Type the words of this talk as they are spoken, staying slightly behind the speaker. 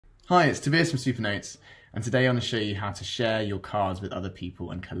Hi, it's Tobias from Supernotes, and today I'm going to show you how to share your cards with other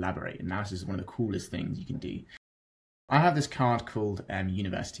people and collaborate. And now this is one of the coolest things you can do. I have this card called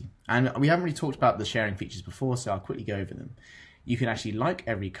University, and we haven't really talked about the sharing features before, so I'll quickly go over them. You can actually like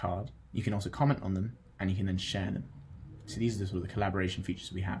every card, you can also comment on them, and you can then share them. So these are the sort of the collaboration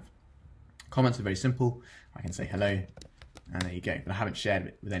features we have. Comments are very simple. I can say hello, and there you go, but I haven't shared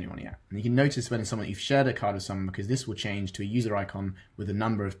it with anyone yet. And you can notice when you've shared a card with someone, because this will change to a user icon with the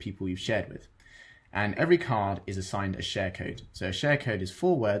number of people you've shared with. And every card is assigned a share code. So a share code is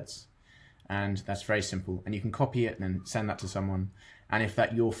 4 words, and that's very simple. And you can copy it and then send that to someone. And if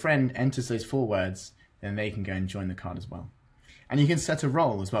your friend enters those 4 words, then they can go and join the card as well. And you can set a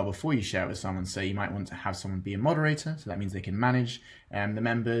role as well before you share it with someone. So you might want to have someone be a moderator. So that means they can manage the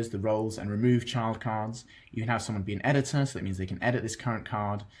members, the roles, and remove child cards. You can have someone be an editor. So that means they can edit this current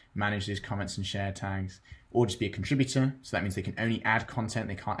card, manage those comments and share tags, or just be a contributor. So that means they can only add content.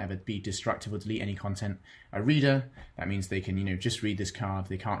 They can't ever be destructive or delete any content. A reader, that means they can, just read this card.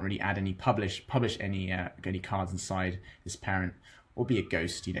 They can't really add any, publish any cards inside this parent, or be a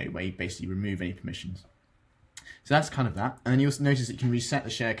ghost, where you basically remove any permissions. So that's kind of that. And then you also notice that you can reset the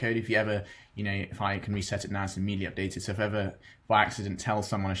share code if you ever, if I can reset it now, it's immediately updated. So if ever by accident tell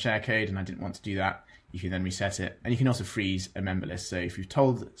someone a share code and I didn't want to do that, you can then reset it. And you can also freeze a member list. So if you've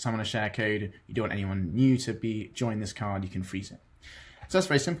told someone a share code, you don't want anyone new to join this card, you can freeze it. So that's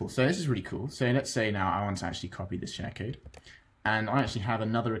very simple. So this is really cool. So let's say now I want to actually copy this share code, and I actually have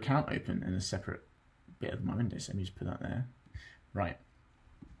another account open in a separate bit of my window. So let me just put that there. Right.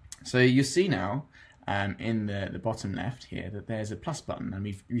 So you see now, in the bottom left here, that there's a plus button, and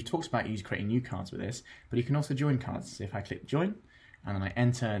we've talked about creating new cards with this, but you can also join cards. So if I click join, and then I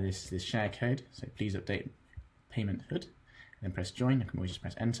enter this share code, so please update payment hood, then press join. I can always just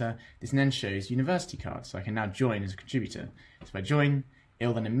press enter. This then shows university cards, so I can now join as a contributor. So if I join,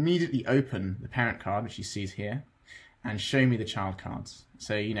 it'll then immediately open the parent card, which you see here, and show me the child cards.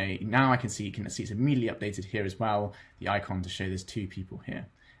 So now I can see, it's immediately updated here as well, the icon to show there's 2 people here.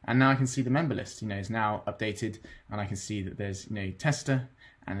 And now I can see the member list, is now updated, and I can see that there's, Tester,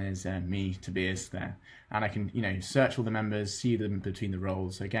 and there's me, Tobias, there. And I can, search all the members, see them between the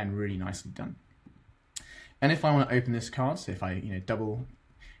roles. So again, really nicely done. And if I want to open this card, so if I, double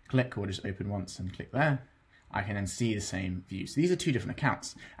click or just open once and click there, I can then see the same view. So these are 2 different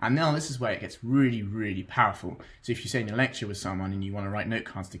accounts. And now this is where it gets really, really powerful. So if you're saying a lecture with someone and you want to write note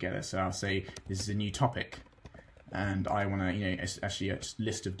cards together, so I'll say this is a new topic, and I want to, actually a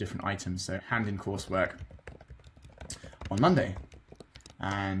list of different items. So hand in coursework on Monday,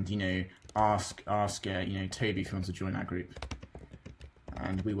 and ask Toby if he wants to join our group,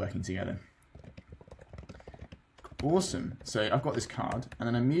 and we're working together. Awesome. So I've got this card, and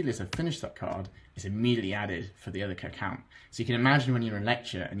then immediately as I finish that card, it's immediately added for the other account. So you can imagine when you're in a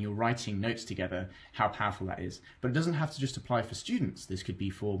lecture and you're writing notes together, how powerful that is. But it doesn't have to just apply for students. This could be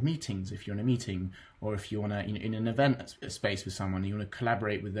for meetings, if you're in a meeting, or if you want to, in an event space with someone, you want to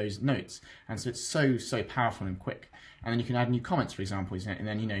collaborate with those notes. And so it's so powerful and quick. And then you can add new comments, for example. And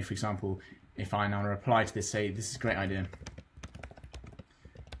then, for example, if I now reply to this, say, this is a great idea.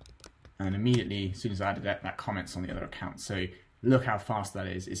 And immediately, as soon as I added that comments on the other account. So look how fast that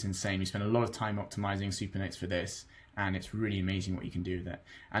is. It's insane. We spend a lot of time optimizing Supernotes for this, and it's really amazing what you can do with it.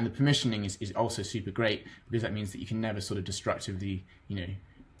 And the permissioning is also super great, because that means that you can never sort of destructively,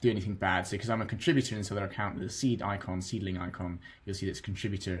 do anything bad. So because I'm a contributor in this other account with a seedling icon, you'll see that it's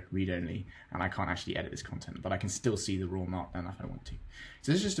contributor read only, and I can't actually edit this content, but I can still see the raw markdown if I want to.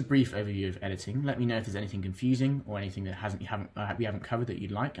 So this is just a brief overview of editing. Let me know if there's anything confusing or anything that we haven't covered that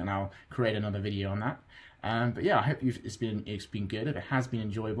you'd like, and I'll create another video on that. But yeah, I hope it's been good. If it has been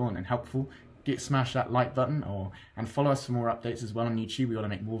enjoyable and helpful, smash that like button, and follow us for more updates as well on YouTube. We want to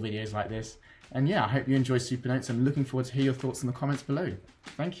make more videos like this. And yeah, I hope you enjoy Supernotes. I'm looking forward to hear your thoughts in the comments below.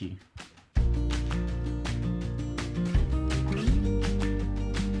 Thank you.